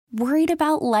Worried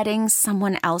about letting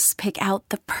someone else pick out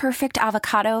the perfect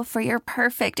avocado for your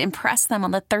perfect impress them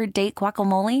on the third date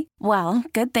guacamole? Well,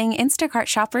 good thing Instacart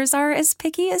shoppers are as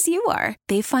picky as you are.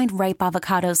 They find ripe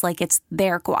avocados like it's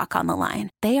their guac on the line.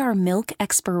 They are milk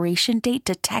expiration date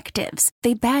detectives.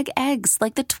 They bag eggs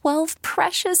like the 12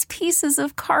 precious pieces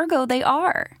of cargo they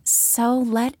are. So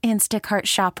let Instacart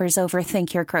shoppers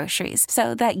overthink your groceries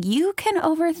so that you can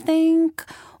overthink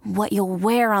what you'll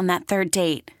wear on that third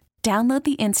date. Download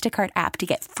the Instacart app to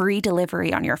get free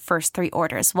delivery on your first 3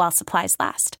 orders while supplies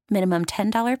last. Minimum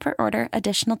 $10 per order.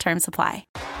 Additional terms apply.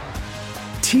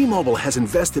 T-Mobile has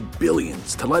invested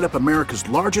billions to light up America's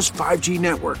largest 5G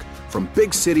network, from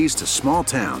big cities to small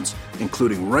towns,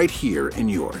 including right here in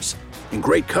yours. And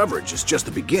great coverage is just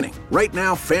the beginning. Right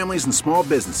now, families and small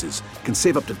businesses can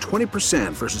save up to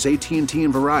 20% versus AT&T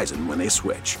and Verizon when they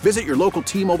switch. Visit your local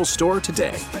T-Mobile store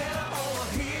today.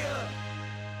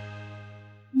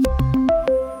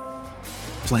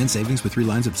 Plan savings with 3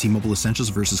 lines of T-Mobile Essentials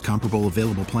versus comparable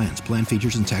available plans. Plan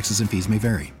features and taxes and fees may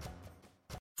vary.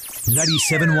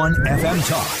 97.1 FM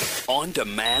Talk. On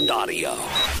demand audio.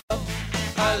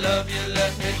 I love you,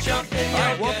 let me jump in. All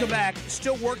right, welcome back.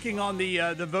 Still working on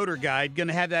the voter guide. Going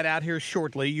to have that out here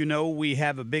shortly. You know, we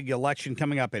have a big election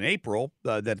coming up in April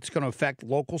that's going to affect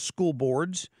local school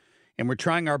boards, and we're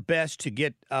trying our best to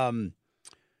get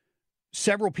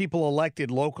several people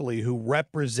elected locally who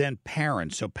represent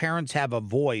parents. So parents have a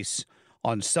voice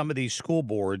on some of these school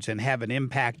boards and have an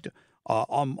impact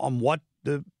on what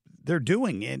they're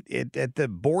doing at the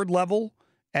board level,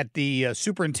 at the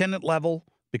superintendent level,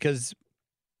 because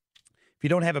if you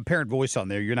don't have a parent voice on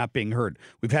there, you're not being heard.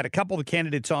 We've had a couple of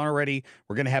candidates on already.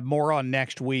 We're going to have more on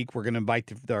next week. We're going to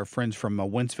invite our friends from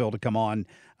Wentzville to come on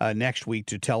next week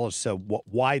to tell us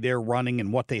why they're running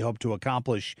and what they hope to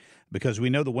accomplish, because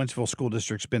we know the Wentzville School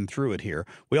District's been through it here.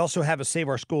 We also have a Save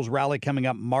Our Schools rally coming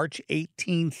up March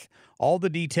 18th. All the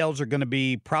details are going to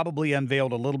be probably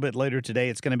unveiled a little bit later today.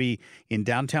 It's going to be in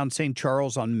downtown St.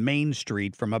 Charles on Main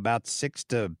Street from about 6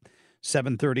 to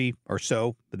 7:30 or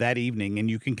so that evening, and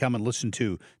you can come and listen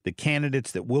to the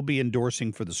candidates that we'll be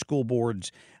endorsing for the school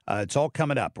boards. It's all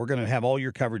coming up. We're going to have all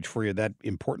your coverage for you, that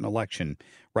important election,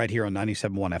 right here on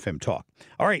 97.1 FM Talk.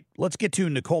 All right, let's get to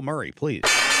Nicole Murray, please.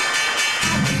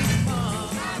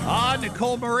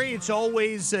 Nicole Murray, it's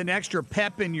always an extra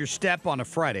pep in your step on a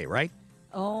Friday, right?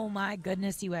 Oh, my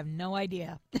goodness, you have no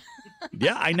idea.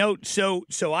 Yeah, I know. So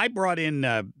I brought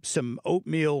in some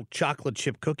oatmeal chocolate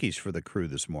chip cookies for the crew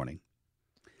this morning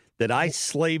that I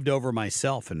slaved over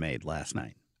myself and made last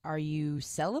night. Are you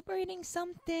celebrating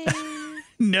something?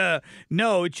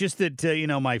 No, it's just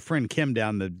that, my friend Kim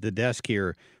down the desk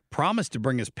here promised to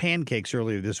bring us pancakes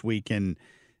earlier this week and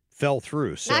fell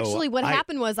through. So actually, what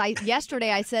happened was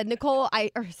yesterday I said,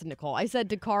 I said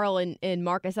to Carl and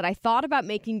Mark, I said, I thought about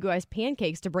making you guys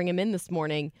pancakes to bring him in this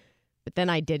morning, but then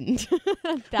I didn't.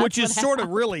 Which is sort of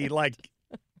really like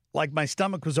my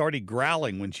stomach was already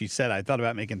growling when she said I thought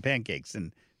about making pancakes,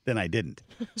 and then I didn't.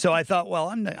 So I thought, well,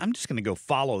 I'm just going to go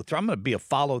follow through. I'm going to be a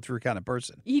follow through kind of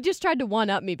person. He just tried to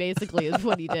one-up me, basically, is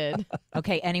what he did.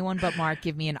 Okay, anyone but Mark,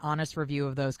 give me an honest review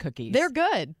of those cookies. They're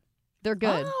good. They're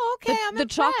good. Oh, okay. The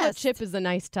chocolate chip is a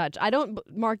nice touch.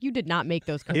 Mark, you did not make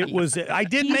those cookies. I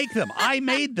did make them. I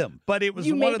made them, but it was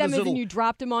you one made of them those little and you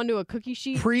dropped them onto a cookie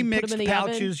sheet. Pre-mixed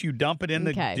pouches. Oven? You dump it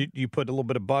in you put a little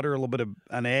bit of butter, a little bit of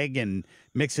an egg, and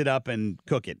mix it up and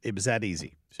cook it. It was that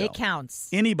easy. So it counts.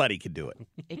 Anybody could do it.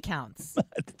 It counts.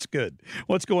 That's good.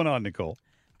 What's going on, Nicole?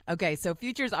 Okay, so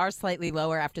futures are slightly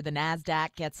lower after the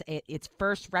NASDAQ gets its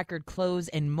first record close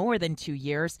in more than 2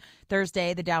 years.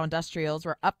 Thursday, the Dow Industrials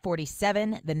were up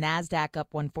 47, the NASDAQ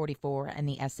up 144, and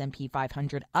the S&P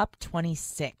 500 up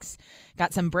 26.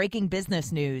 Got some breaking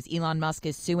business news. Elon Musk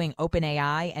is suing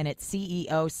OpenAI and its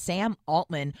CEO, Sam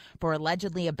Altman, for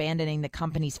allegedly abandoning the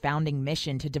company's founding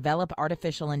mission to develop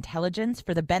artificial intelligence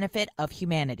for the benefit of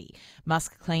humanity.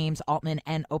 Musk claims Altman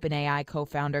and OpenAI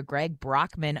co-founder Greg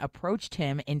Brockman approached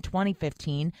him in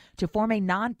 2015 to form a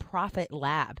nonprofit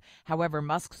lab. However,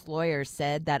 Musk's lawyers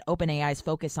said that OpenAI's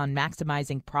focus on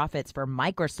maximizing profits for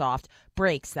Microsoft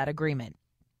breaks that agreement.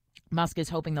 Musk is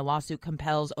hoping the lawsuit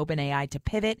compels OpenAI to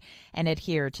pivot and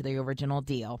adhere to the original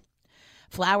deal.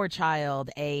 Flower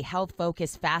Child, a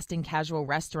health-focused fast and casual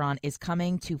restaurant, is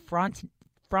coming to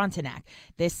Frontenac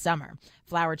this summer.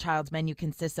 Flower Child's menu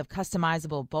consists of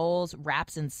customizable bowls,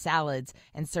 wraps, and salads,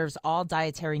 and serves all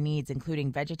dietary needs,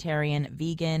 including vegetarian,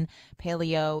 vegan,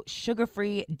 paleo,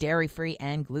 sugar-free, dairy-free,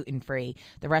 and gluten-free.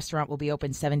 The restaurant will be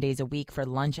open 7 days a week for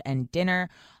lunch and dinner,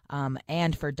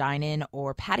 and for dine-in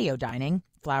or patio dining.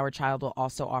 Flower Child will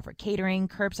also offer catering,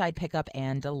 curbside pickup,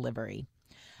 and delivery.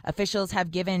 Officials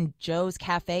have given Joe's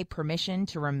Cafe permission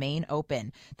to remain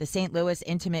open. The St. Louis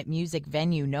intimate music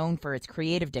venue known for its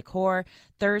creative decor,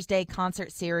 Thursday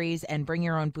concert series, and bring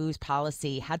your own booze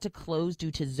policy had to close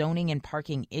due to zoning and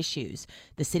parking issues.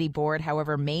 The city board,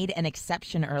 however, made an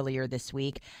exception earlier this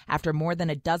week after more than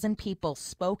a dozen people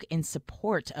spoke in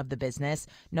support of the business.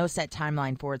 No set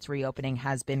timeline for its reopening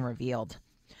has been revealed.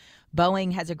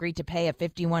 Boeing has agreed to pay a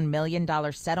 $51 million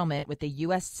settlement with the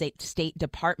U.S. State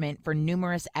Department for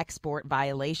numerous export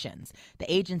violations. The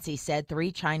agency said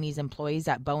 3 Chinese employees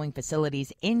at Boeing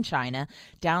facilities in China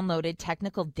downloaded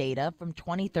technical data from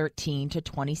 2013 to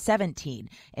 2017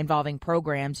 involving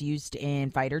programs used in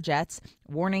fighter jets,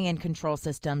 warning and control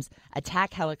systems,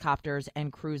 attack helicopters,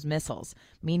 and cruise missiles.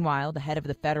 Meanwhile, the head of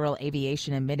the Federal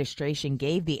Aviation Administration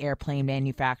gave the airplane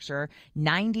manufacturer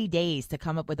 90 days to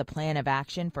come up with a plan of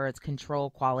action for its control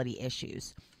quality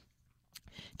issues.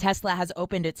 Tesla has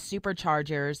opened its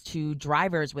superchargers to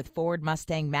drivers with Ford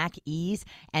Mustang Mach-E's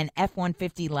and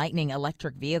F-150 Lightning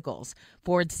electric vehicles.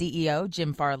 Ford CEO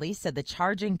Jim Farley said the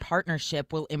charging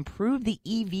partnership will improve the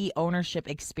EV ownership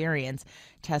experience.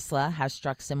 Tesla has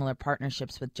struck similar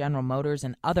partnerships with General Motors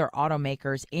and other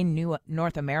automakers in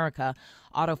North America.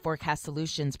 Auto Forecast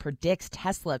Solutions predicts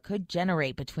Tesla could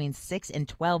generate between $6 and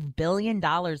 $12 billion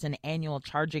in annual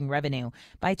charging revenue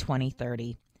by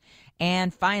 2030.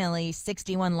 And finally,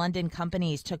 61 London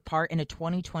companies took part in a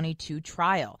 2022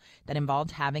 trial that involved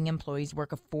having employees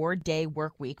work a 4-day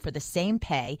work week for the same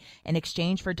pay in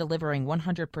exchange for delivering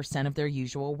 100% of their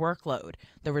usual workload.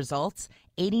 The results?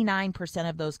 89%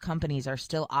 of those companies are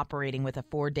still operating with a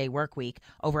 4-day work week.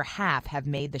 Over half have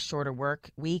made the shorter work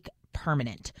week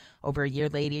permanent. Over a year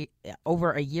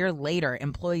later,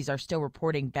 employees are still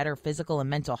reporting better physical and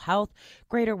mental health,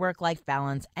 greater work-life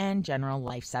balance, and general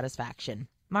life satisfaction.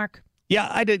 Mark? Yeah,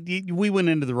 I did. We went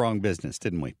into the wrong business,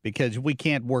 didn't we? Because we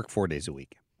can't work 4 days a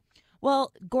week.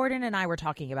 Well, Gordon and I were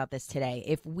talking about this today.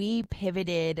 If we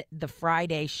pivoted the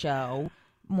Friday show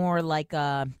more like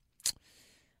analysis.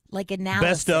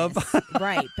 Best of.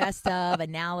 Right, best of,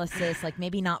 analysis, like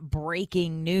maybe not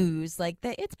breaking news, like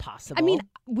that, it's possible. I mean,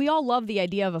 we all love the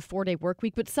idea of a 4-day work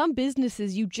week, but some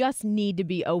businesses, you just need to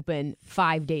be open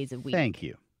 5 days a week. Thank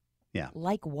you. Yeah.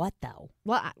 Like what, though?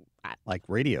 Well, like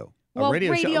radio. Well,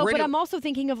 radio, but I'm also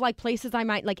thinking of like places I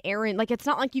might like errand. Like it's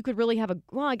not like you could really have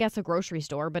I guess a grocery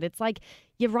store, but it's like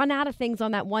you run out of things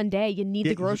on that one day. You need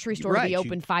the grocery store to be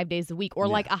open 5 days a week, or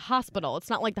like a hospital. It's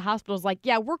not like the hospital's like,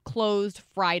 yeah, we're closed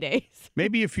Fridays.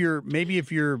 Maybe if you're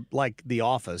like the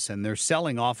office and they're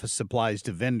selling office supplies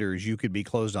to vendors, you could be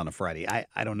closed on a Friday.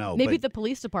 I don't know. Maybe the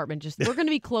police department we're going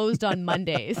to be closed on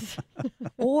Mondays.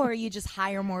 Or you just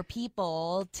hire more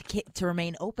people to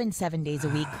remain open 7 days a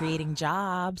week, creating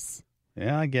jobs.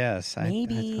 Yeah, I guess.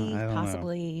 Maybe, I don't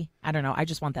possibly. know. I don't know. I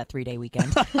just want that 3-day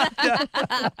weekend.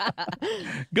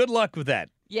 Good luck with that.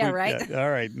 Yeah, right? Yeah. All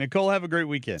right. Nicole, have a great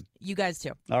weekend. You guys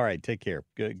too. All right. Take care.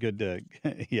 Good.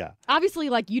 Yeah. Obviously,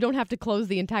 like, you don't have to close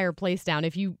the entire place down.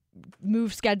 If you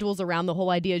move schedules around, the whole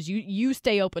idea is you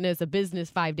stay open as a business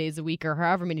 5 days a week or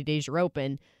however many days you're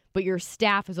open, but your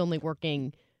staff is only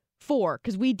working 4.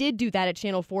 Because we did do that at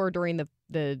Channel 4 during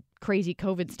the crazy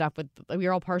COVID stuff. We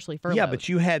were all partially furloughed. Yeah, but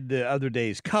you had the other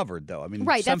days covered, though. I mean,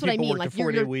 right, some that's what I people mean. work Like a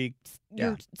 4-day week.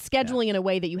 You're scheduling in a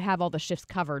way that you have all the shifts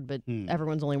covered, but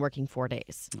everyone's only working 4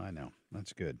 days. I know.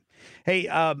 That's good. Hey,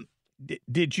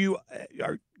 did you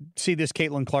see this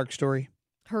Caitlin Clark story?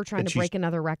 Her trying to break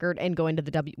another record and go into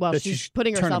the Well, she's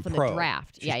putting herself in the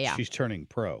draft. She's turning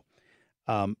pro,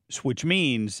 which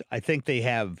means I think they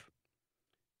have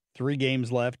 3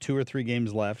 games left, 2 or 3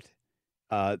 games left.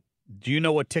 Do you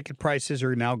know what ticket prices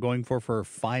are now going for her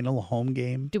final home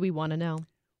game? Do we want to know?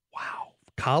 Wow.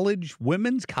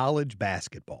 Women's college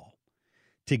basketball.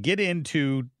 To get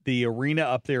into the arena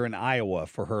up there in Iowa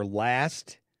for her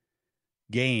last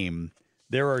game,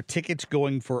 there are tickets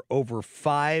going for over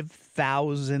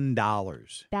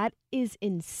 $5,000. That is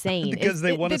insane. Because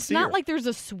they want to see It's not her. like there's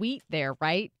a suite there,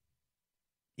 right?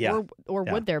 Yeah. Or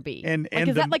would there be? And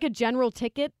is that like a general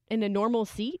ticket in a normal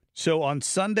seat? So on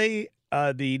Sunday,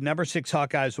 the number 6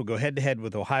 Hawkeyes will go head-to-head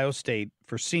with Ohio State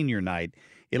for senior night.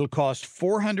 It'll cost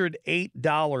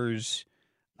 $408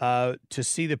 to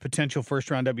see the potential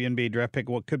first-round WNBA draft pick,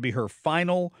 what could be her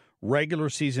final regular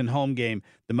season home game.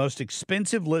 The most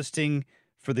expensive listing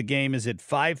for the game is at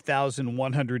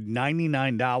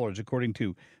 $5,199, according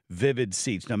to Vivid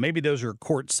Seats. Now, maybe those are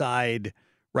courtside,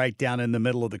 right down in the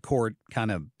middle of the court kind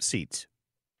of seats.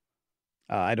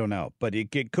 I don't know. But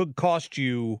it could cost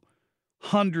you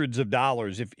hundreds of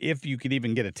dollars if you could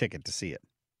even get a ticket to see it.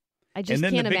 I just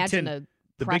can't imagine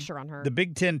the pressure on her. The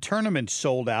Big Ten tournament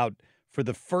sold out for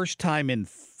the first time in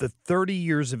the 30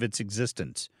 years of its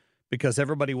existence because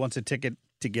everybody wants a ticket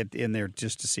to get in there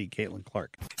just to see Caitlin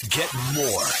Clark. Get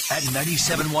more at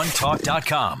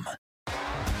 971talk.com.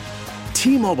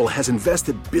 T-Mobile has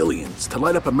invested billions to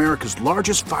light up America's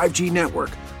largest 5G network,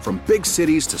 from big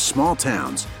cities to small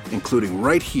towns, including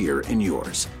right here in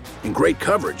yours. And great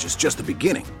coverage is just the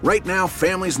beginning. Right now,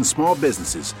 families and small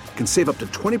businesses can save up to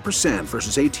 20%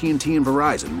 versus AT&T and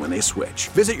Verizon when they switch.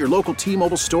 Visit your local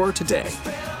T-Mobile store today.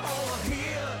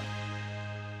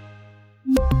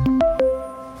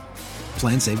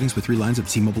 Plan savings with 3 lines of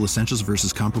T-Mobile Essentials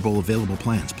versus comparable available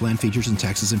plans. Plan features and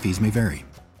taxes and fees may vary.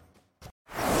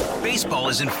 Baseball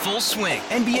is in full swing.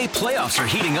 NBA playoffs are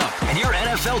heating up, and your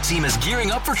NFL team is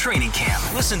gearing up for training camp.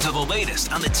 Listen to the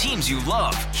latest on the teams you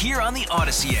love here on the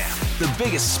Odyssey app. The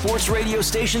biggest sports radio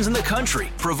stations in the country,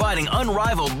 providing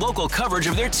unrivaled local coverage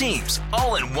of their teams,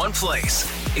 all in one place.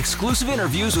 Exclusive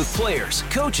interviews with players,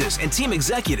 coaches, and team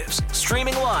executives,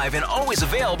 streaming live and always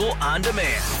available on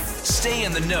demand. Stay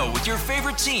in the know with your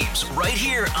favorite teams right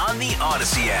here on the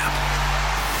Odyssey app.